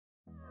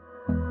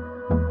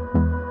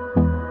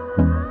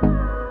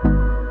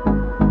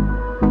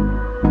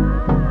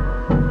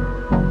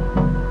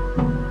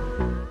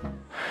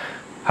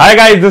Hi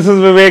guys, this is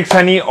विवेक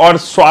सनी और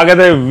स्वागत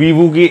है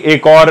वीवू की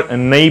एक और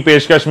नई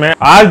पेशकश में।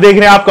 आज देख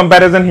रहे हैं आप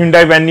comparison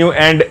Hyundai venue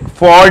and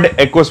Ford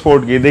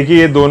EcoSport की। देखिए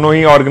ये दोनों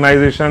ही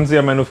ऑर्गेनाइजेशंस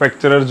या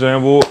मैन्युफैक्चरर्स जो हैं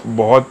वो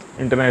बहुत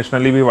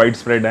इंटरनेशनली भी वाइड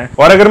स्प्रेड है।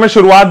 और अगर मैं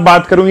शुरुआत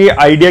बात करूं, ये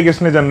आइडिया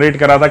किसने जनरेट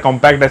करा था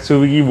कॉम्पैक्ट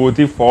एसयूवी की, वो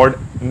थी फोर्ड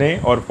ने।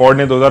 और फोर्ड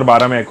ने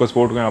 2012 में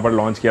EcoSport को यहाँ पर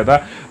लॉन्च किया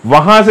था।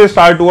 वहां से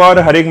स्टार्ट हुआ और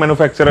हर एक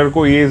मैन्युफैक्चरर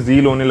को ये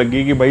जील होने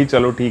लगी कि भाई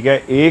चलो ठीक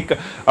है, एक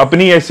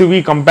अपनी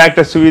एसयूवी कॉम्पैक्ट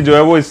एसयूवी जो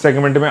है वो इस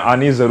सेगमेंट में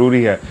आनी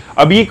जरूरी है।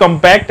 अब ये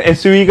कॉम्पैक्ट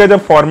एसयूवी का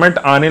जब फॉर्मेट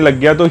आने लग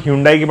गया तो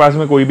Hyundai के पास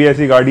में कोई भी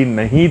ऐसी गाड़ी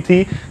नहीं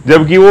थी,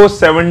 जबकि वो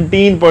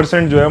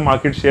 17% जो है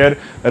मार्केट शेयर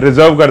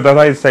रिजर्व करता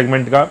था इस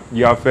सेगमेंट का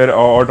या फिर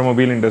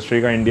ऑटोमोबाइल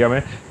इंडस्ट्री का इंडिया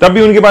में। तब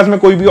भी उनके पास में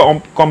कोई भी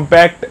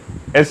कॉम्पैक्ट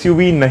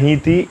एसयूवी नहीं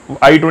थी।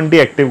 i20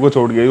 एक्टिव को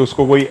छोड़ गई,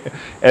 उसको कोई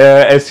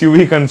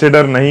एसयूवी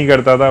कंसिडर नहीं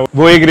करता था,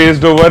 वो एक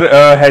रेस्ड ओवर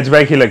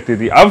हैचबैक ही लगती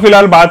थी। अब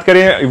फिलहाल बात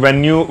करें,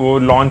 वेन्यू वो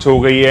लॉन्च हो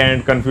गई है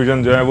एंड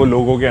कंफ्यूजन जो है वो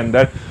लोगों के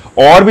अंदर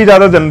और भी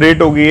ज्यादा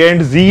जनरेट हो गई है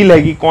एंड जील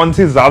है कि कौन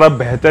सी ज्यादा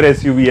बेहतर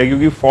एसयूवी है।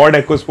 क्योंकि फोर्ड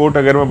EcoSport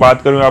अगर मैं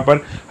बात करूं यहाँ पर,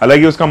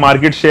 हालांकि उसका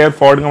मार्केट शेयर,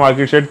 फोर्ड का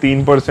मार्केट शेयर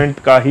 3%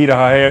 का ही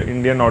रहा है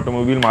इंडियन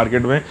ऑटोमोबाइल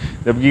मार्केट में,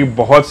 जबकि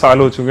बहुत साल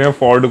हो चुके हैं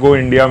फोर्ड को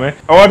इंडिया में।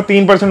 और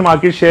 3%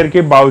 मार्केट शेयर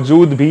के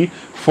बावजूद भी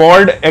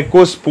फोर्ड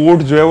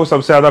EcoSport जो है वो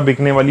सबसे ज्यादा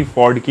बिकने वाली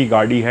फोर्ड की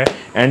गाड़ी है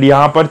एंड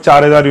यहाँ पर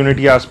 4000 यूनिट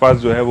के आसपास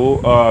जो है वो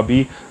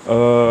अभी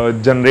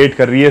जनरेट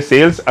कर रही है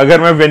सेल्स।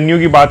 अगर मैं वेन्यू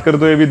की बात करूं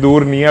तो ये भी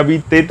दूर नहीं है, अभी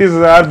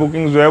 33,000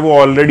 बुकिंग जो है वो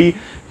ऑलरेडी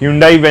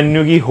Hyundai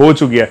वेन्यू की हो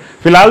चुकी है।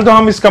 फिलहाल तो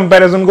हम इस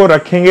कंपैरिजन को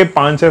रखेंगे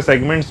 5-6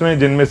 सेगमेंट्स में,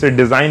 जिनमें से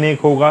डिजाइन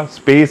एक होगा,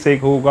 स्पेस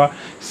एक होगा,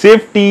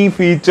 सेफ्टी,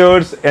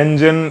 फीचर्स,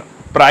 इंजन,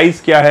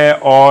 प्राइस क्या है,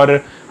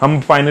 और हम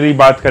फाइनली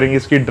बात करेंगे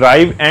इसकी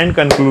ड्राइव एंड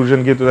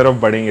कंक्लूजन की तरफ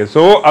बढ़ेंगे।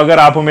 सो अगर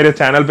आप हो मेरे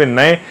चैनल पे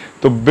नए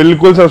तो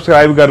बिल्कुल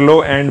सब्सक्राइब कर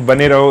लो एंड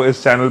बने रहो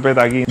इस चैनल पे,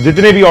 ताकि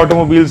जितने भी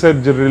ऑटोमोबाइल से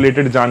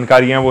रिलेटेड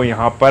जानकारियां वो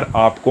यहाँ पर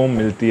आपको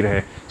मिलती रहे।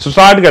 सो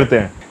स्टार्ट करते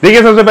हैं।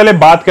 देखिए सबसे पहले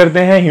बात करते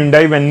हैं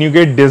Hyundai वेन्यू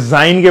के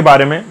डिजाइन के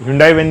बारे में।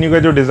 Hyundai वेन्यू का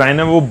जो डिजाइन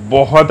है वो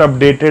बहुत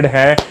अपडेटेड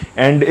है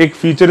एंड एक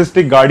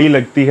फ्यूचरिस्टिक गाड़ी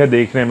लगती है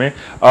देखने में।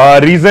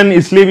 रीजन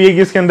इसलिए भी है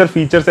कि इसके अंदर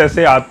फीचर्स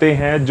ऐसे आते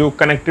हैं जो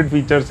कनेक्टेड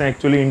फीचर्स हैं,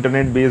 एक्चुअली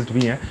इंटरनेट बेस्ड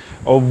भी हैं,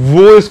 और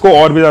वो इसको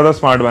और भी ज्यादा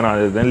स्मार्ट बना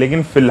देते हैं।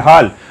 लेकिन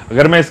फिलहाल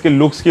अगर मैं इसके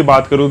लुक्स की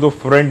बात करूं तो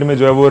फ्रंट में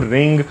जो है वो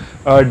रिंग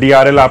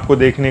DRL आपको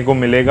देखने को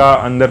मिलेगा,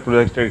 अंदर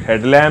प्रोजेक्टेड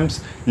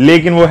हेडलैम्प्स,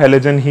 लेकिन वो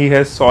हेलोजन ही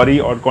है सॉरी,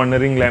 और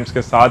कॉर्नरिंग लैंप्स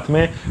के साथ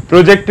में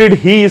प्रोजेक्टेड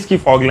ही इसकी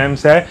फॉग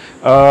लैंप्स है।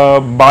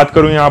 बात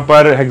करूं यहाँ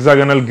पर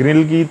हेक्सागोनल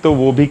ग्रिल की तो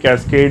वो भी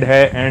कैस्केड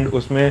है एंड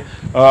उसमें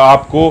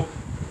आपको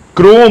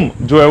क्रोम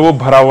जो है वो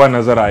भरा हुआ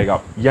नजर आएगा।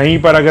 यहीं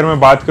पर अगर मैं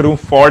बात करूं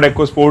फोर्ड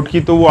EcoSport की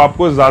तो वो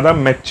आपको ज्यादा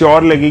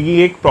मैच्योर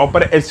लगेगी, एक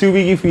प्रॉपर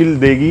एसयूवी की फील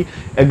देगी,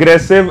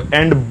 एग्रेसिव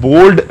एंड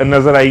बोल्ड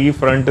नजर आएगी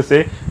फ्रंट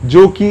से,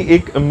 जो कि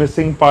एक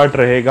मिसिंग पार्ट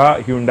रहेगा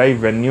Hyundai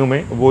वेन्यू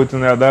में। वो इतना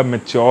ज्यादा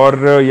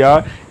मैच्योर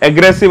या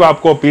एग्रेसिव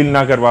आपको अपील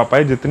ना करवा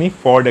पाए जितनी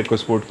फोर्ड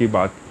EcoSport की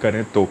बात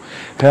करें तो।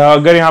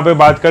 अगर यहाँ पे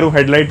बात करूं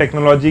हेडलाइट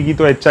टेक्नोलॉजी की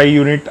तो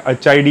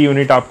HID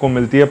यूनिट आपको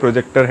मिलती है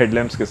प्रोजेक्टर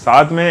हेडलैम्प्स के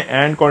साथ में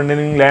एंड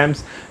कॉर्नरिंग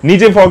लैंप्स,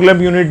 नीचे फॉग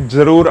लैंप यूनिट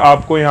जरूर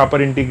आपको यहाँ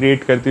पर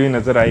इंटीग्रेट करती हुई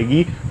नजर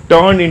आएगी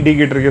टर्न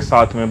इंडिकेटर के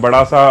साथ में।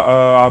 बड़ा सा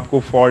आपको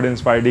फोर्ड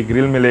इंस्पायर्ड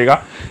ग्रिल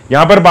मिलेगा।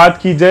 यहाँ पर बात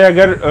की जाए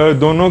अगर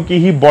दोनों की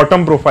ही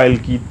बॉटम प्रोफाइल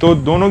की, तो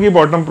दोनों की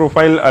बॉटम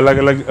प्रोफाइल अलग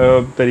अलग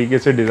तरीके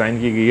से डिजाइन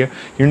की गई है।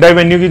 Hyundai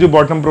वेन्यू की जो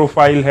बॉटम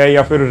प्रोफाइल है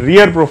या फिर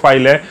रियर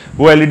प्रोफाइल है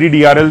वो LED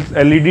DRL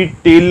LED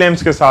tail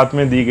lamps के साथ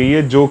में दी गई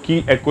है, जो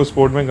कि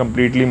EcoSport में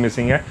कंप्लीटली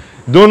मिसिंग है।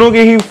 दोनों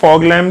के ही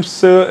फॉग लैंप्स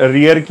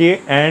रियर के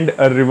एंड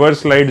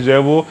रिवर्स लाइट जो है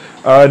वो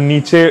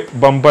नीचे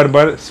बम्पर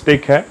पर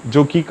स्टिक है,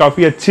 जो कि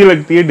काफी अच्छी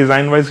लगती है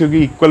डिजाइन वाइज, क्योंकि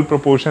इक्वल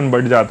प्रोपोर्शन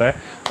बढ़ जाता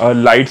है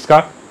लाइट्स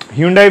का।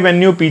 Hyundai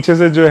वेन्यू पीछे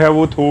से जो है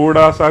वो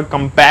थोड़ा सा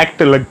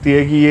कंपैक्ट लगती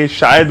है कि ये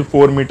शायद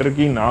 4 मीटर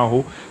की ना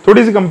हो,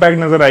 थोड़ी सी कंपैक्ट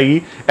नजर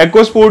आएगी।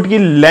 EcoSport की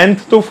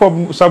लेंथ तो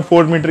सब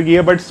 4 मीटर की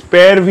है, बट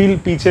स्पेयर व्हील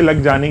पीछे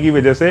लग जाने की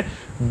वजह से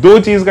दो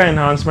चीज का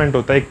एनहांसमेंट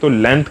होता है, एक तो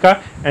लेंथ का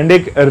एंड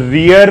एक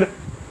रियर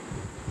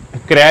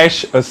क्रैश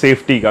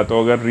सेफ्टी का। तो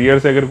अगर रियर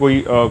से अगर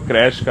कोई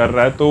क्रैश कर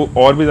रहा है तो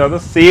और भी ज्यादा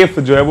सेफ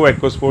जो है वो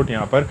EcoSport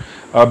यहाँ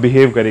पर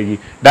बिहेव करेगी।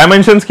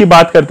 डायमेंशंस की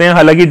बात करते हैं,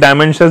 हालांकि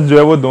डायमेंशंस जो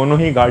है वो दोनों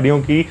ही गाड़ियों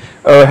की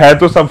है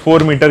तो सब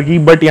 4 मीटर की,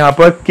 बट यहाँ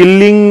पर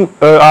किलिंग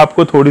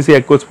आपको थोड़ी सी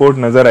EcoSport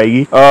नजर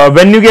आएगी।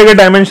 वेन्यू की अगर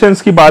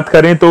डायमेंशंस की बात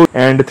करें तो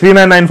एंड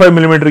 3995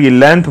 मिलीमीटर की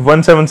लेंथ,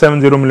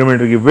 1770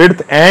 मिलीमीटर की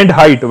विड्थ एंड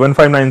हाइट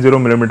 1590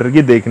 मिलीमीटर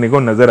की देखने को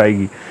नजर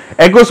आएगी।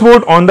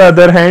 EcoSport on the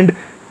other hand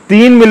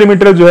 3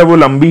 millimetre जो है वो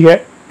लंबी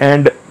है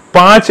एंड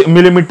 5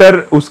 मिलीमीटर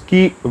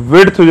उसकी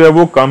विड्थ जो है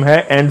वो कम है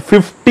एंड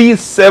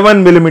 57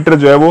 मिलीमीटर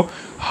जो है वो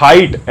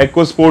हाइट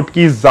EcoSport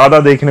की ज्यादा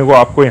देखने को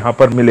आपको यहां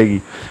पर मिलेगी।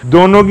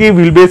 दोनों की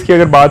व्हील बेस की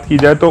अगर बात की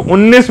जाए तो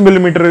 19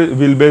 मिलीमीटर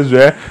व्हील बेस जो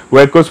है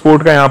वो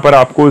EcoSport का यहां पर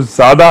आपको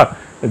ज्यादा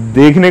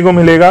देखने को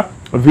मिलेगा।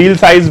 व्हील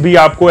साइज भी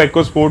आपको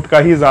EcoSport का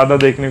ही ज्यादा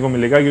देखने को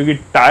मिलेगा, क्योंकि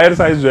टायर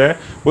साइज जो है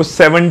वो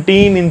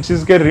 17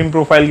 इंचेस के रिम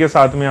प्रोफाइल के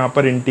साथ में यहाँ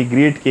पर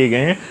इंटीग्रेट किए गए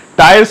हैं।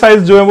 टायर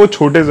साइज जो है वो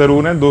छोटे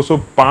जरूर हैं,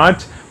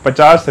 205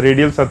 50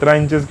 रेडियल 17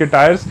 इंचेस के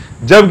टायर्स।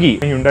 जबकि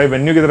Hyundai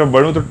Venue की तरफ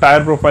बढ़ूं तो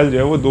टायर प्रोफाइल जो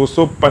है वो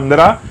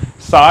 215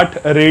 60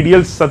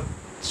 रेडियल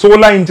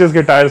 16 इंचेस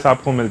के टायर्स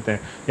आपको मिलते हैं।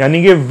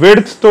 यानी कि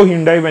विड्थ तो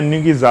Hyundai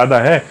Venue की ज्यादा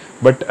है,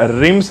 बट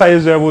रिम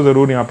साइज जो है वो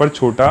जरूर यहाँ पर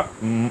छोटा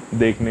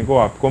देखने को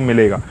आपको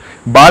मिलेगा।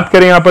 बात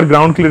करें यहाँ पर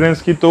ग्राउंड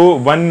क्लियरेंस की तो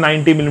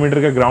 190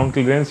 मिलीमीटर का ग्राउंड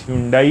क्लियरेंस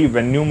Hyundai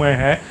Venue में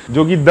है,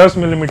 जो कि 10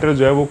 मिलीमीटर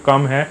जो है वो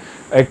कम है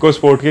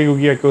EcoSport के,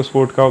 क्योंकि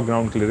EcoSport का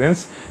ग्राउंड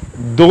क्लियरेंस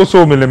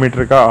 200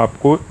 मिलीमीटर का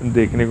आपको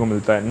देखने को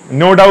मिलता है।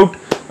 नो डाउट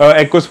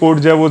EcoSport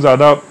जो है वो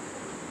ज्यादा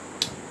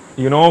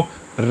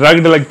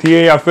रग्ड लगती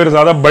है या फिर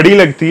ज्यादा बड़ी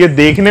लगती है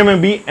देखने में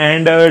भी,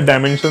 एंड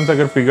डायमेंशंस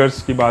अगर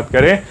फिगर्स की बात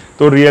करें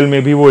तो रियल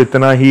में भी वो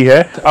इतना ही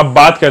है। अब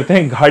बात करते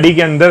हैं गाड़ी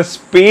के अंदर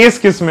स्पेस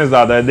किस में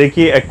ज्यादा है।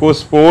 देखिए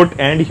EcoSport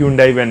एंड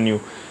Hyundai Venue,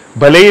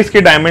 भले ही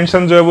इसके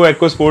डायमेंशन जो है वो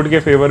EcoSport के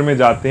फेवर में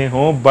जाते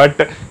हों,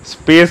 बट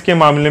स्पेस के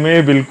मामले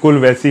में बिल्कुल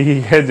वैसी ही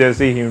है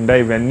जैसे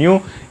Hyundai Venue।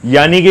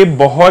 यानी कि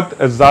बहुत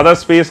ज्यादा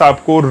स्पेस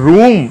आपको,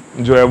 रूम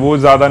जो है वो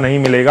ज्यादा नहीं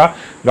मिलेगा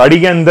गाड़ी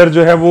के अंदर,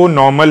 जो है वो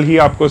नॉर्मल ही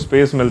आपको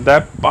स्पेस मिलता है।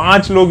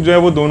 5 लोग जो है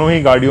वो दोनों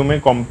ही गाड़ियों में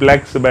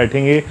कॉम्प्लेक्स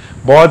बैठेंगे,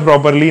 बहुत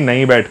प्रॉपरली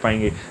नहीं बैठ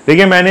पाएंगे।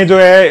 देखिए मैंने जो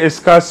है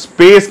इसका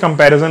स्पेस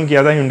कंपैरिजन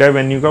किया था Hyundai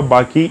Venue का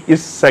बाकी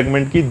इस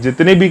सेगमेंट की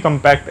जितने भी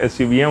कंपैक्ट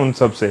एसयूवी हैं उन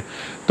सब से,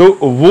 तो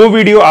वो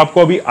वीडियो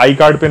आपको अभी आई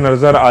कार्ड पे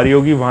नजर आ रही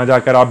होगी, वहां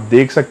जाकर आप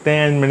देख सकते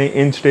हैं। मैंने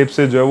इंच टेप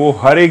से जो है वो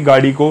हर एक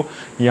गाड़ी को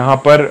यहाँ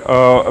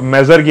पर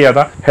मेजर किया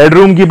था।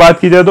 हेडरूम की बात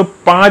की जाए तो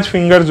 5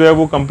 फिंगर जो है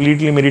वो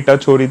कंप्लीटली मेरी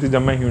टच हो रही थी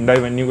जब मैं Hyundai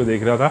Venue को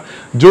देख रहा था,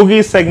 जो कि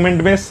इस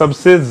सेगमेंट में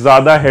सबसे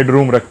ज्यादा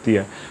हेडरूम रखती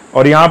है।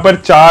 और यहाँ पर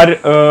 4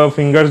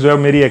 फिंगर जो है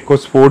मेरी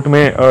EcoSport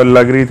में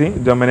लग रही थी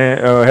जब मैंने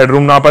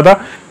हेडरूम नापा था।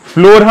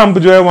 फ्लोर हम्प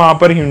जो है वहां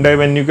पर Hyundai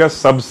Venue का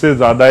सबसे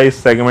ज्यादा है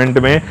इस सेगमेंट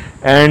में,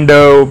 एंड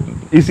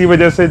इसी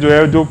वजह से जो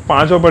है जो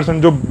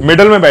 5% जो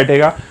मिडल में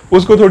बैठेगा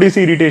उसको थोड़ी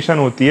सी इरिटेशन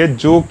होती है,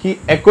 जो कि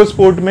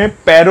EcoSport में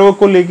पैरों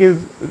को लेके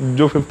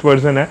जो 5th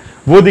पर्सन है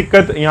वो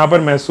दिक्कत यहाँ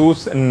पर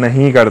महसूस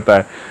नहीं करता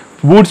है।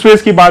 बूट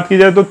स्पेस की बात की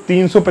जाए तो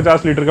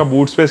 350 लीटर का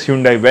बूट स्पेस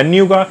Hyundai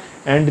Venue का,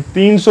 एंड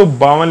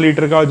 352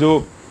 लीटर का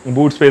जो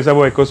बूट स्पेस है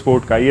वो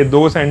EcoSport का। ये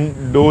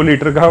 2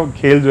 लीटर का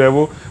खेल जो है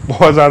वो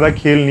बहुत ज्यादा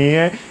खेल नहीं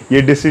है,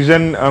 ये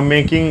डिसीजन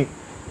मेकिंग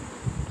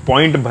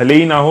पॉइंट भले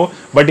ही ना हो,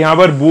 बट यहाँ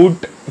पर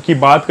बूट की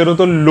बात करो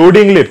तो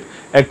लोडिंग लिप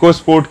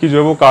EcoSport की जो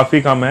है वो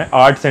काफी कम है,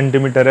 8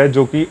 सेंटीमीटर है,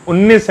 जो कि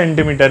 19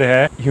 सेंटीमीटर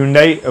है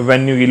Hyundai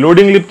Venue की।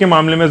 लोडिंग लिप के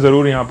मामले में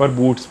जरूर यहाँ पर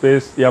बूट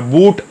स्पेस या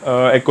बूट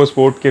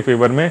EcoSport के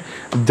फेवर में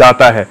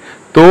जाता है।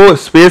 तो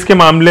स्पेस के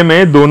मामले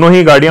में दोनों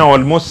ही गाड़ियां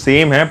ऑलमोस्ट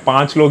सेम है।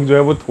 5 लोग जो है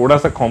वो थोड़ा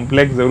सा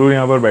कॉम्प्लेक्स जरूर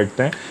यहाँ पर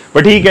बैठते हैं,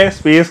 बट ठीक है,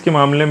 स्पेस के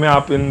मामले में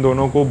आप इन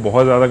दोनों को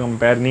बहुत ज्यादा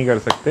कंपेयर नहीं कर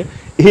सकते,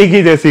 एक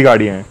ही जैसी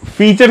गाड़ियां हैं।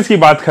 फीचर्स की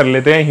बात कर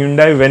लेते हैं।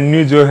 Hyundai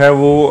Venue जो है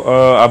वो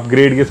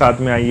अपग्रेड के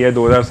साथ में आई है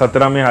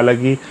 2017 में,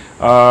 हालांकि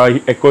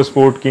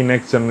EcoSport की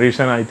नेक्स्ट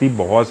जनरेशन आई थी,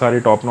 बहुत सारे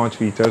टॉप नॉच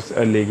फीचर्स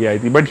लेके आई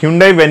थी, बट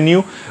Hyundai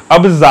Venue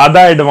अब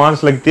ज्यादा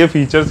एडवांस लगती है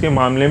फीचर्स के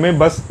मामले में।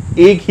 बस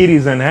एक ही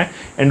रीजन है,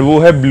 एंड वो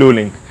है ब्लू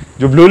लिंक।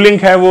 जो ब्लू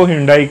लिंक है वो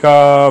Hyundai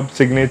का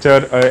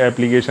सिग्नेचर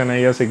एप्लीकेशन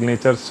है या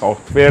सिग्नेचर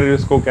सॉफ्टवेयर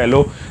इसको कह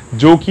लो,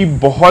 जो कि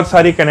बहुत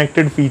सारे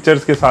कनेक्टेड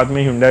फीचर्स के साथ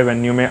में Hyundai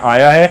Venue में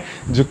आया है,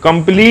 जो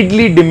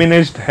कंप्लीटली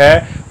डिमिनिश्ड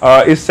है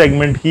इस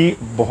सेगमेंट की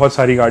बहुत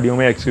सारी गाड़ियों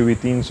में, XUV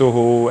 300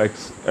 हो,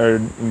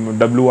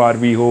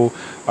 WRV हो,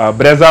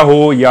 ब्रेजा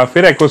हो या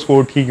फिर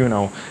EcoSport ही क्यों ना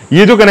हो।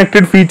 ये जो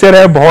कनेक्टेड फीचर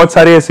है बहुत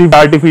सारे ऐसी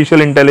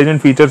आर्टिफिशियल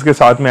इंटेलिजेंट फीचर्स के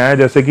साथ में आया है,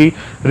 जैसे कि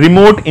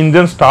remote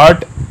engine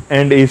start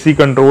and AC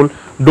control,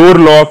 door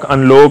lock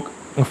unlock,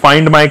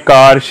 find my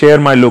car, share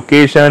my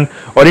location,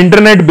 और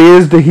इंटरनेट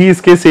बेस्ड ही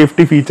इसके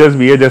सेफ्टी फीचर्स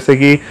भी है, जैसे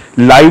कि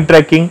live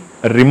tracking,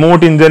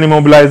 remote engine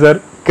immobiliser,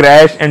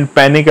 crash and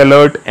panic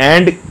alert,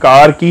 and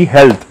car की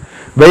हेल्थ।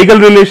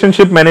 व्हीकल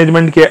रिलेशनशिप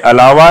मैनेजमेंट के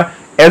अलावा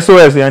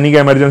SOS यानी कि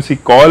emergency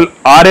call,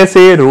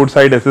 RSA road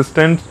side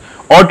assistant,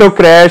 auto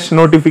crash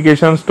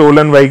notification,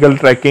 stolen vehicle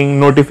tracking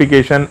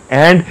notification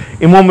and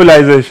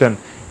immobilisation.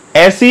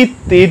 ऐसी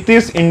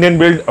 33 Indian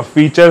build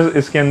features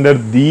इसके अंदर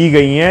दी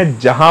गई हैं,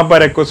 जहां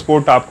पर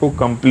EcoSport आपको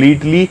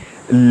कंप्लीटली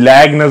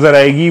लैग नजर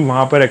आएगी,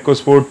 वहां पर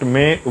EcoSport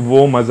में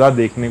वो मजा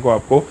देखने को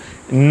आपको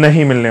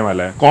नहीं मिलने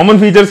वाला है। कॉमन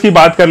फीचर्स की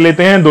बात कर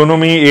लेते हैं। दोनों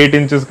में 8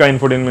 इंचेस का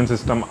इंफोटेनमेंट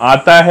सिस्टम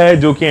आता है,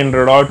 जो कि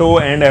Android auto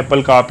and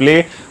Apple CarPlay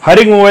हर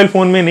एक मोबाइल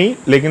फोन में नहीं,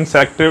 लेकिन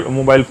सेलेक्टेड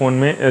मोबाइल फोन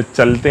में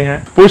चलते हैं।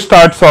 Push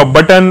start stop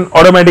button,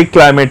 automatic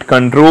climate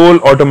control,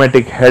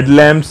 automatic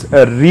headlamps,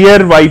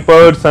 rear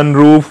wiper,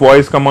 sunroof,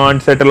 voice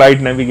command,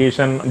 satellite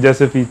navigation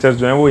जैसे फीचर्स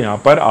जो हैं वो यहाँ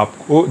पर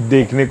आपको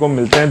देखने को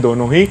मिलते हैं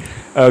दोनों ही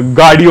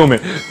गाड़ियों में।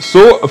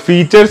 सो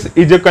फीचर्स,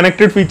 जो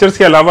कनेक्टेड फीचर्स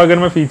के अलावा अगर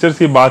मैं फीचर्स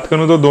की बात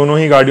करूं तो दोनों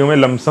ही गाड़ियों में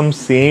लमसम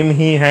सेम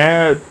ही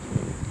है,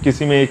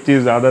 किसी में एक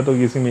चीज ज्यादा तो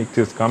किसी में एक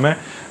चीज कम है,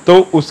 तो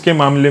उसके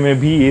मामले में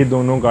भी ये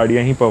दोनों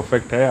गाड़ियां ही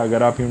परफेक्ट है।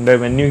 अगर आप Hyundai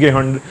Venue के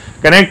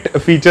कनेक्ट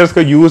फीचर्स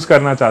को यूज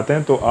करना चाहते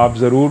हैं तो आप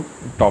जरूर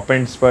टॉप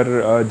एंड्स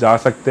पर जा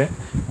सकते हैं,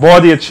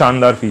 बहुत ही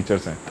शानदार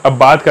फीचर्स हैं। अब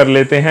बात कर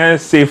लेते हैं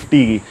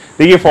सेफ्टी की।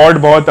 देखिए फोर्ड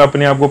बहुत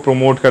अपने आप को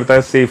प्रमोट करता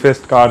है,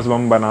 सेफेस्ट कार्स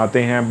हम बनाते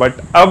हैं,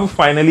 बट अब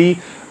फाइनली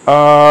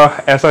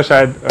ऐसा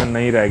शायद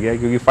नहीं रह गया,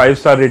 क्योंकि 5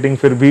 स्टार रेटिंग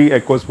फिर भी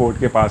EcoSport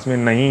के पास में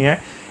नहीं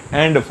है,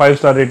 एंड 5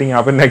 स्टार रेटिंग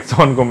यहाँ पे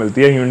नेक्सॉन को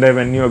मिलती है। Hyundai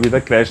Venue अभी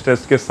तक क्रैश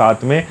टेस्ट के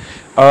साथ में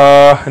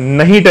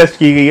नहीं टेस्ट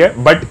की गई है।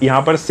 बट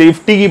यहाँ पर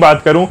सेफ्टी की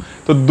बात करूं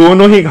तो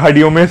दोनों ही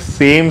गाड़ियों में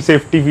सेम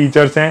सेफ्टी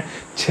फीचर्स हैं।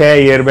 6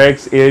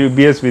 airbags,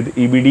 ABS with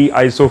EBD,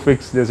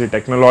 isofix जैसी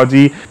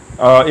technology,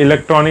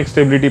 electronic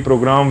stability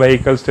program,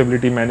 vehicle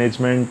stability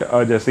management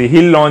जैसे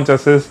हिल लॉन्च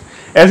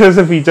असिस्ट,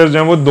 ऐसे फीचर्स जो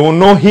हैं वो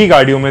दोनों ही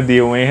गाड़ियों में दिए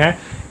हुए हैं।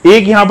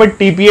 एक यहाँ पर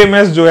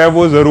TPMS जो है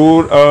वो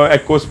जरूर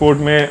EcoSport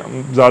में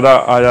ज्यादा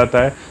आ जाता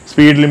है।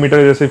 स्पीड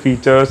लिमिटर जैसे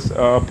फीचर्स,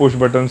 पुश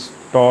बटन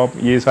स्टॉप,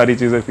 ये सारी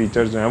चीजें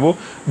फीचर्स जो हैं वो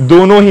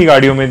दोनों ही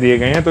गाड़ियों में दिए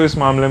गए हैं, तो इस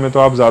मामले में तो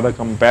आप ज्यादा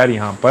कंपेयर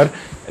यहाँ पर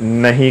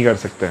नहीं कर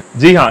सकते।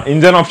 जी हाँ,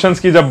 इंजन ऑप्शंस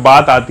की जब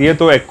बात आती है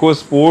तो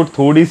EcoSport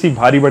थोड़ी सी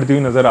भारी पड़ती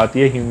हुई नजर आती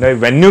है Hyundai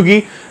Venue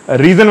की।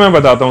 रीजन मैं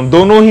बताता हूँ,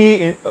 दोनों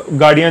ही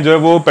गाड़ियां जो है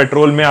वो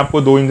पेट्रोल में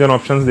आपको 2 इंजन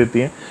ऑप्शंस देती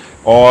हैं,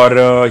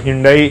 और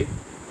Hyundai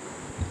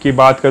की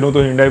बात करूं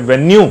तो Hyundai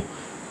Venue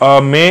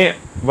में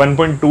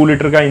 1.2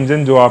 लीटर का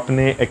इंजन जो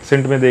आपने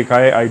एक्सेंट में देखा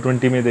है,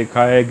 i20 में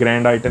देखा है,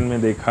 ग्रैंड i10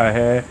 में देखा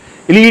है,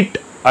 एलीट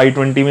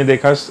i20 में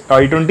देखा,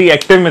 i20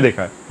 एक्टिव में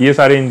देखा है, ये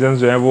सारे इंजन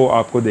जो है वो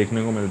आपको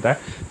देखने को मिलता है।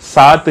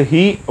 साथ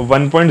ही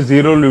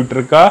 1.0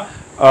 लीटर का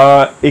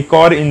एक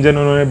और इंजन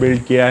उन्होंने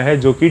बिल्ड किया है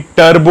जो कि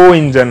टर्बो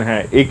इंजन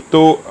है। एक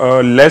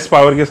तो लेस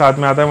पावर के साथ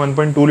में आता है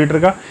 1.2 लीटर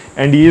का,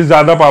 एंड ये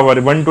ज्यादा पावर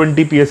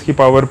 120 PS की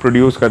पावर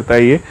प्रोड्यूस करता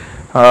है ये।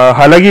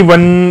 हालांकि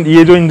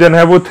ये जो इंजन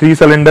है वो 3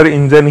 सिलेंडर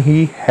इंजन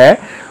ही है,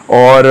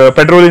 और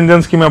पेट्रोल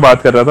इंजन की मैं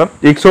बात कर रहा था।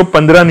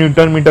 115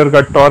 न्यूटन मीटर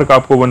का टॉर्क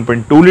आपको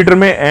 1.2 लीटर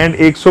में, एंड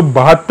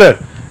 172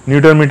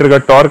 न्यूटन मीटर का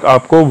टॉर्क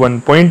आपको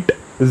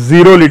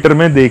 1.0 लीटर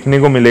में देखने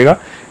को मिलेगा।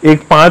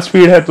 एक 5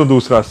 स्पीड है तो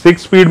दूसरा 6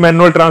 स्पीड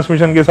मैनुअल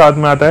ट्रांसमिशन के साथ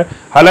में आता है।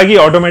 हालांकि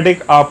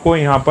ऑटोमेटिक आपको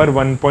यहाँ पर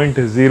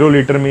 1.0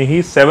 लीटर में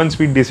ही 7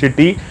 स्पीड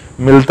DCT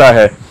मिलता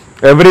है।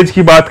 एवरेज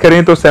की बात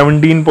करें तो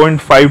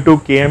 17.52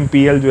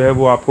 kmpl जो है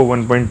वो आपको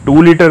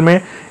 1.2 लीटर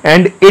में,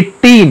 एंड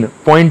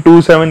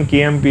 18.27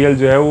 kmpl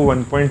जो है वो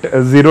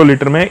 1.0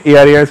 लीटर में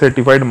ARAI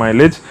सर्टिफाइड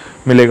माइलेज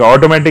मिलेगा।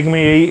 ऑटोमेटिक में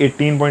यही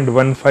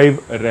 18.15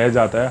 रह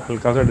जाता है,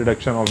 हल्का सा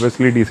डिडक्शन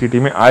ऑब्वियसली DCT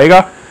में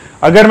आएगा।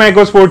 अगर मैं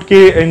EcoSport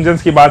के इंजन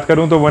की बात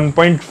करूं तो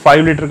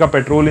 1.5 लीटर का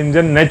petrol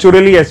engine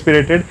naturally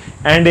aspirated,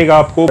 and एक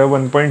आपको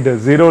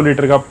 1.0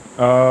 लीटर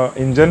का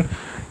इंजन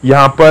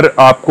यहाँ पर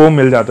आपको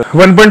मिल जाता है।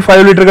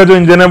 1.5 लीटर का जो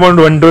इंजन है वो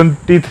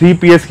 123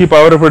 PS की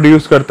पावर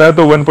प्रोड्यूस करता है,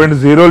 तो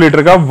 1.0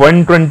 लीटर का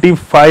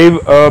 125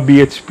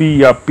 bhp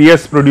या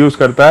PS प्रोड्यूस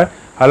करता है।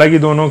 हालांकि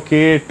दोनों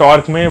के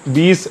टॉर्क में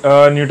 20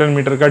 न्यूटन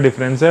मीटर का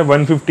डिफरेंस है।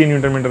 150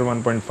 Newton metre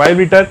 1.5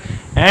 litre,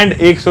 and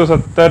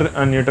 170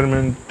 Newton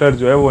metre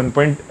जो है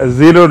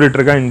 1.0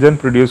 लीटर का इंजन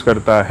प्रोड्यूस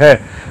करता है।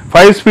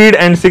 5 स्पीड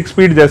एंड 6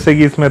 स्पीड जैसे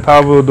कि इसमें था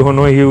वो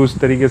दोनों ही उस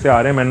तरीके से आ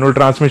रहे हैं मैनुअल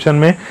ट्रांसमिशन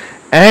में,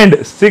 and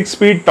 6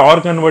 speed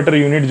torque converter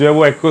unit जो है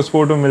वो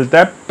EcoSport में मिलता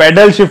है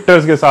पेडल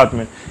शिफ्टर्स के साथ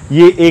में।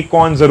 ये एक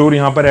कौन जरूर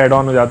यहाँ पर एड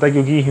ऑन हो जाता है,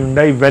 क्योंकि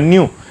Hyundai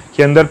Venue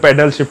के अंदर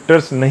पेडल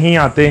शिफ्टर्स नहीं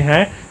आते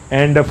हैं,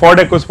 एंड Ford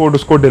EcoSport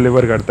उसको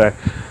डिलीवर करता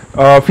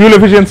है। फ्यूल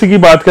एफिशिएंसी की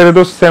बात करें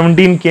तो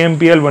 17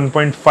 kmpl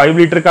 1.5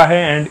 लीटर का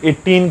है, एंड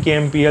 18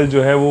 kmpl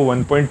जो है वो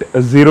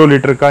 1.0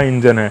 लीटर का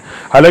इंजन है।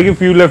 हालांकि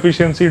फ्यूल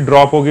एफिशिएंसी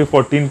ड्रॉप होगी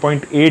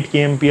 14.8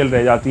 kmpl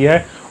रह जाती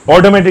है।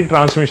 ऑटोमेटिक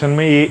ट्रांसमिशन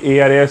में ये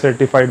ARAI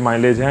सर्टिफाइड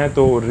माइलेज है,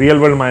 तो रियल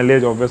वर्ल्ड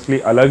माइलेज ऑब्वियसली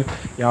अलग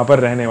यहाँ पर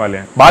रहने वाले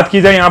हैं। बात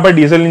की जाए यहाँ पर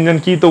डीजल इंजन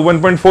की तो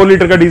 1.4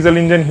 लीटर का डीजल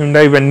इंजन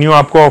Hyundai Venue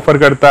आपको ऑफर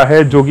करता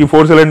है, जो कि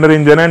 4 सिलेंडर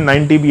इंजन है,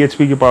 90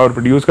 bhp की पावर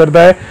प्रोड्यूस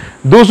करता है,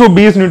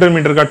 220 न्यूटन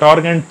मीटर का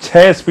torque, and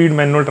 6 speed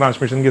manual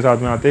transmission के साथ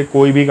में आते हैं।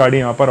 कोई भी गाड़ी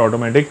यहाँ पर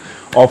ऑटोमेटिक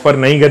ऑफर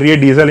नहीं कर रही है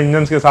डीजल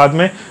इंजन के साथ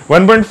में।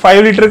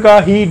 1.5 लीटर का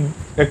ही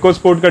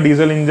EcoSport का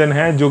डीजल इंजन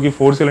है जो कि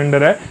 4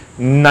 सिलेंडर है,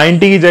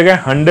 90 की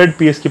जगह 100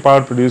 PS की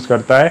पावर प्रोड्यूस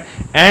करता है,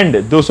 एंड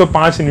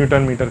 205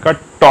 न्यूटन मीटर का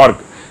टॉर्क।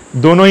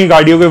 दोनों ही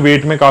गाड़ियों के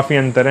वेट में काफी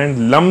अंतर है,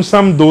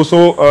 लमसम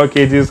 200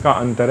 kgs का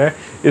अंतर है,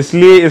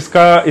 इसलिए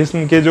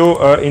इसके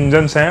जो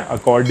इंजन्स हैं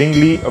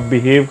अकॉर्डिंगली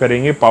बिहेव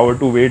करेंगे। पावर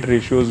टू वेट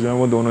रेशियोज जो है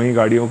वो दोनों ही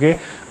गाड़ियों के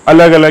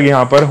अलग अलग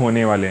यहाँ पर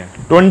होने वाले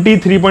हैं।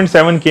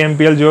 23.7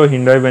 kmpl जो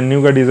Hyundai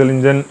Venue का diesel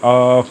engine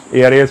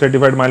ARAI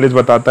certified mileage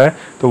बताता है,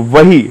 तो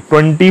वही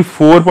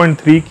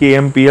 24.3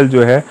 kmpl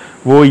जो है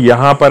वो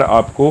यहाँ पर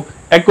आपको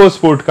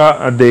EcoSport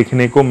का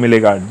देखने को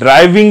मिलेगा।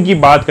 ड्राइविंग की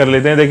बात कर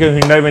लेते हैं। देखिए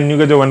Hyundai Venue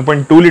का जो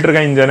 1.2 लीटर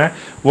का इंजन है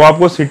वो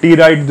आपको सिटी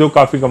राइड जो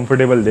काफी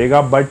कंफर्टेबल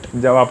देगा, बट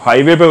जब आप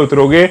हाईवे पे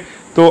उतरोगे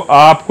तो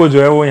आपको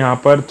जो है वो यहाँ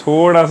पर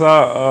थोड़ा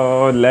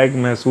सा लैग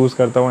महसूस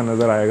करता हुआ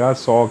नजर आएगा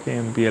 100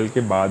 kmpl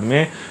के बाद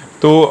में,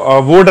 तो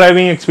वो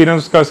ड्राइविंग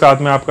एक्सपीरियंस का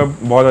साथ में आपका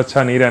बहुत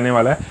अच्छा नहीं रहने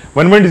वाला है।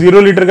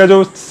 1.0 लीटर का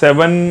जो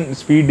 7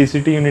 स्पीड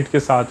DCT यूनिट के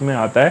साथ में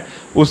आता है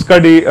उसका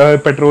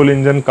पेट्रोल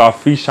इंजन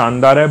काफी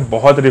शानदार है,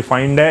 बहुत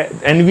रिफाइंड है।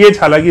 NVH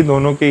हालांकि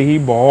दोनों के ही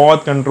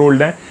बहुत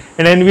कंट्रोल्ड है,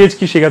 एंड एनवीएच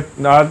की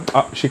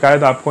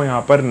शिकायत आपको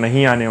यहाँ पर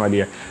नहीं आने वाली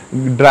है।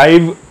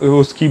 ड्राइव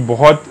उसकी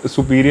बहुत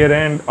सुपीरियर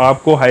है एंड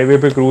आपको हाईवे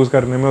पे क्रूज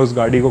करने में उस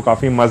गाड़ी को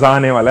काफी मजा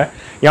आने वाला है।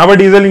 यहाँ पर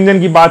डीजल इंजन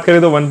की बात करें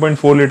तो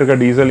 1.4 लीटर का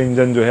डीजल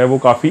इंजन जो है वो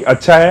काफी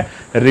अच्छा है,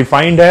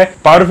 रिफाइंड है।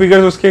 पावर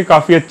फिगर्स उसके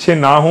काफी अच्छे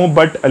ना हो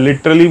बट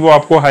लिटरली वो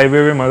आपको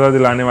हाईवे पे मजा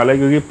दिलाने वाला है,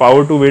 क्योंकि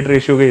पावर टू वेट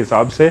रेशियो के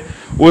हिसाब से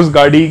उस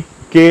गाड़ी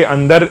के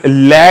अंदर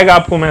लैग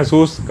आपको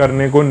महसूस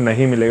करने को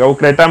नहीं मिलेगा। वो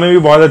क्रेटा में भी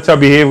बहुत अच्छा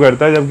बिहेव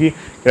करता है, जबकि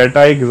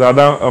क्रेटा एक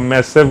ज्यादा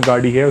मैसिव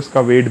गाड़ी है,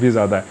 उसका वेट भी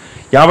ज्यादा है।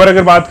 यहाँ पर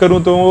अगर बात करूं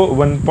तो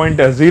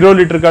 1.0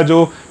 लीटर का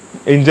जो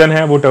इंजन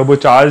है वो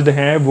टर्बोचार्ज्ड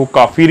है, वो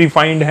काफी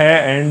रिफाइंड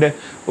है एंड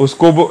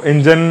उसको वो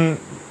इंजन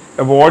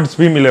अवार्ड्स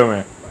भी मिले हुए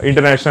हैं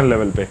इंटरनेशनल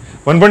लेवल पे।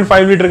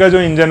 1.5 लीटर का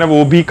जो इंजन है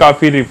वो भी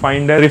काफी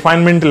रिफाइंड है।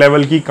 रिफाइनमेंट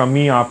लेवल की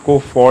कमी आपको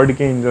फोर्ड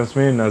के इंजन्स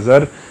में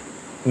नजर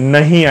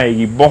नहीं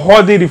आएगी।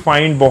 बहुत ही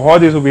रिफाइंड,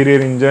 बहुत ही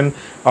सुपीरियर इंजन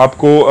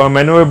आपको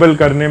मैनुएबल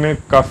करने में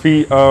काफ़ी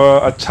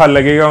अच्छा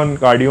लगेगा उन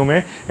गाड़ियों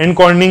में एंड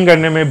कॉर्निंग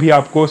करने में भी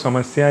आपको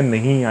समस्या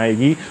नहीं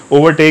आएगी।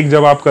 ओवरटेक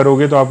जब आप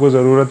करोगे तो आपको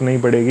ज़रूरत नहीं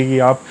पड़ेगी कि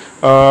आप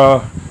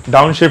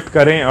डाउन शिफ्ट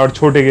करें और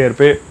छोटे गियर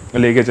पे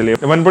लेके चलिए।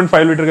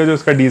 1.5 लीटर का जो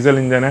उसका डीजल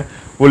इंजन है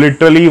वो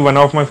literally one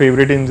of my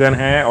favourite engine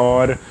है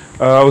और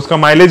उसका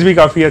माइलेज भी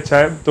काफ़ी अच्छा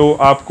है। तो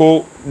आपको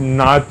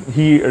ना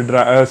ही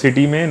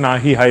सिटी में ना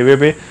ही हाईवे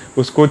पे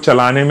उसको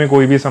चलाने में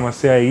कोई भी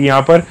समस्या आएगी।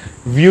 यहाँ पर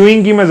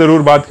व्यूइंग की मैं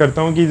ज़रूर बात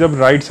करता हूँ कि जब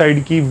राइट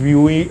साइड की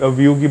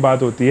व्यू की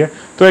बात होती है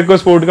तो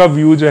EcoSport का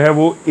व्यू जो है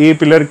वो ए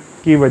पिलर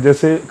की वजह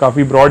से,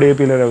 काफ़ी ब्रॉड ए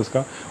पिलर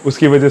है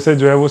उसकी वजह से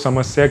जो है वो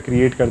समस्या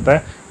क्रिएट करता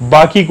है।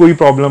 बाकी कोई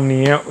प्रॉब्लम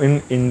नहीं है इन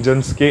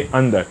इंजन्स के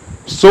अंदर।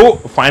 सो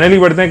फाइनली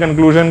बढ़ते हैं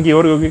कंक्लूजन की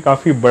ओर, क्योंकि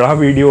काफ़ी बड़ा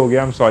वीडियो हो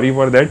गया, I am sorry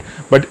for that,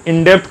 but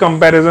in depth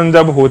comparison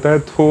जब होता है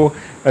तो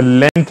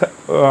लेंथ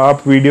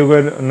आप वीडियो का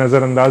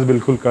नज़रअंदाज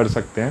बिल्कुल कर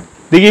सकते हैं।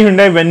 देखिए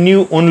Hyundai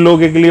वेन्यू उन लोगों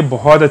के लिए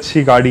बहुत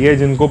अच्छी गाड़ी है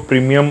जिनको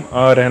प्रीमियम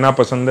रहना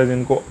पसंद है,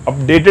 जिनको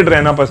अपडेटेड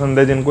रहना पसंद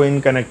है, जिनको इन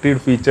कनेक्टेड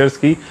फीचर्स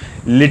की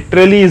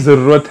लिटरली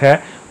ज़रूरत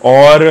है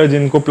और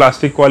जिनको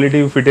plastic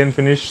quality, fit and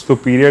finish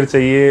superior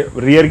चाहिए,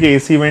 रियर के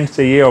एसी वेंट्स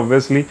चाहिए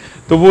ऑब्वियसली,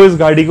 तो वो इस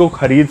गाड़ी को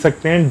खरीद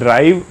सकते हैं।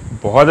 ड्राइव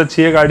बहुत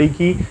अच्छी है गाड़ी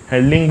की,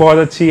 हैंडलिंग बहुत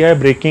अच्छी है,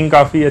 ब्रेकिंग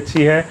काफ़ी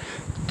अच्छी है।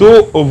 तो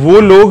वो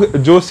लोग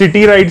जो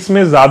सिटी राइड्स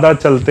में ज़्यादा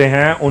चलते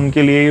हैं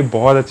उनके लिए ये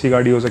बहुत अच्छी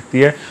गाड़ी हो सकती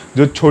है,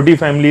 जो छोटी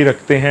फैमिली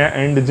रखते हैं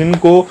एंड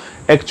जिनको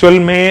एक्चुअल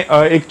में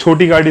एक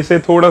छोटी गाड़ी से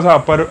थोड़ा सा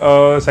अपर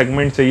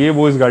सेगमेंट चाहिए,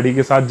 वो इस गाड़ी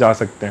के साथ जा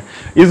सकते हैं।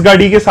 इस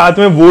गाड़ी के साथ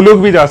में वो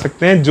लोग भी जा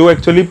सकते हैं जो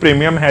एक्चुअली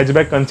प्रीमियम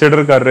हैचबैक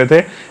कंसिडर कर रहे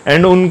थे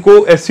एंड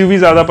उनको एसयूवी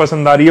ज़्यादा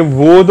पसंद आ रही है,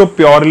 वो तो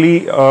प्योरली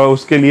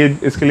इसके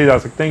लिए जा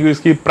सकते हैं, क्योंकि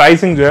इसकी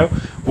प्राइसिंग जो है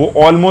वो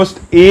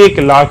ऑलमोस्ट 1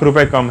 लाख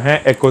रुपए कम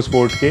है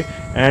EcoSport के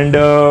एंड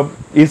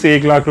इस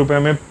 1 लाख रुपए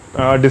में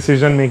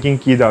डिसीजन मेकिंग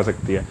की जा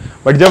सकती है।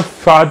 बट जब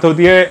बात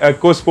होती है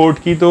EcoSport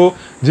की तो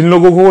जिन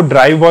लोगों को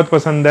ड्राइव बहुत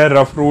पसंद है,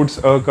 रफ रोड्स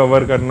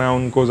कवर करना है,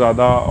 उनको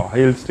ज़्यादा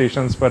हिल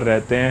स्टेशंस पर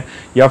रहते हैं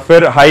या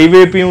फिर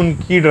हाईवे पे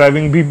उनकी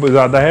ड्राइविंग भी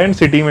ज़्यादा है एंड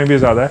सिटी में भी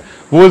ज़्यादा है,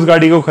 वो इस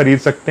गाड़ी को खरीद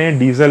सकते हैं।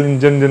 डीजल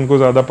इंजन जिनको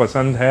ज़्यादा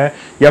पसंद है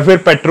या फिर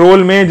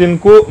पेट्रोल में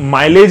जिनको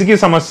माइलेज की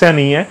समस्या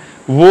नहीं है,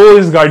 वो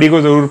इस गाड़ी को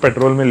जरूर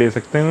पेट्रोल में ले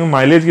सकते हैं।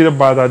 माइलेज की जब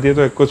बात आती है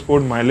तो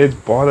EcoSport माइलेज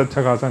बहुत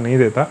अच्छा खासा नहीं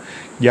देता,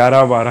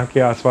 11-12 के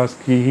आसपास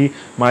की ही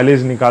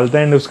माइलेज निकालता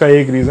है एंड उसका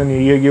एक रीज़न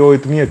यही है कि वो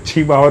इतनी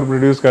अच्छी पावर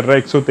प्रोड्यूस कर रहा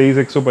है,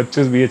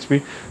 123-125 bhp,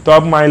 तो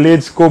आप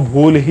माइलेज को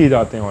भूल ही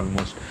जाते हैं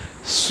ऑलमोस्ट।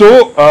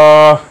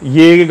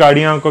 ये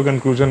गाड़ियां का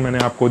कंक्लूजन मैंने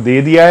आपको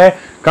दे दिया है।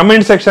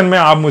 कमेंट सेक्शन में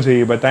आप मुझे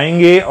ये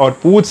बताएंगे और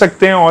पूछ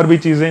सकते हैं और भी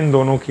चीज़ें इन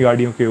दोनों की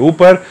गाड़ियों के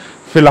ऊपर।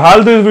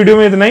 फिलहाल तो इस वीडियो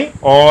में इतना ही,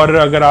 और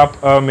अगर आप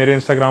मेरे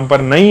इंस्टाग्राम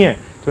पर नहीं है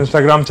तो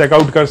इंस्टाग्राम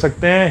चेकआउट कर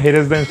सकते हैं। Here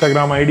is the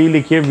Instagram ID,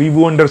 लिखिए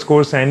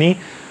vivu_सैनी।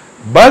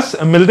 बस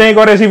मिलते हैं एक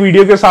और ऐसी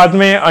वीडियो के साथ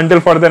में। Until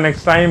for the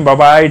next time, bye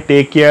bye,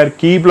 take care,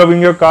 keep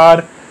loving your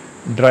car,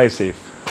 drive safe.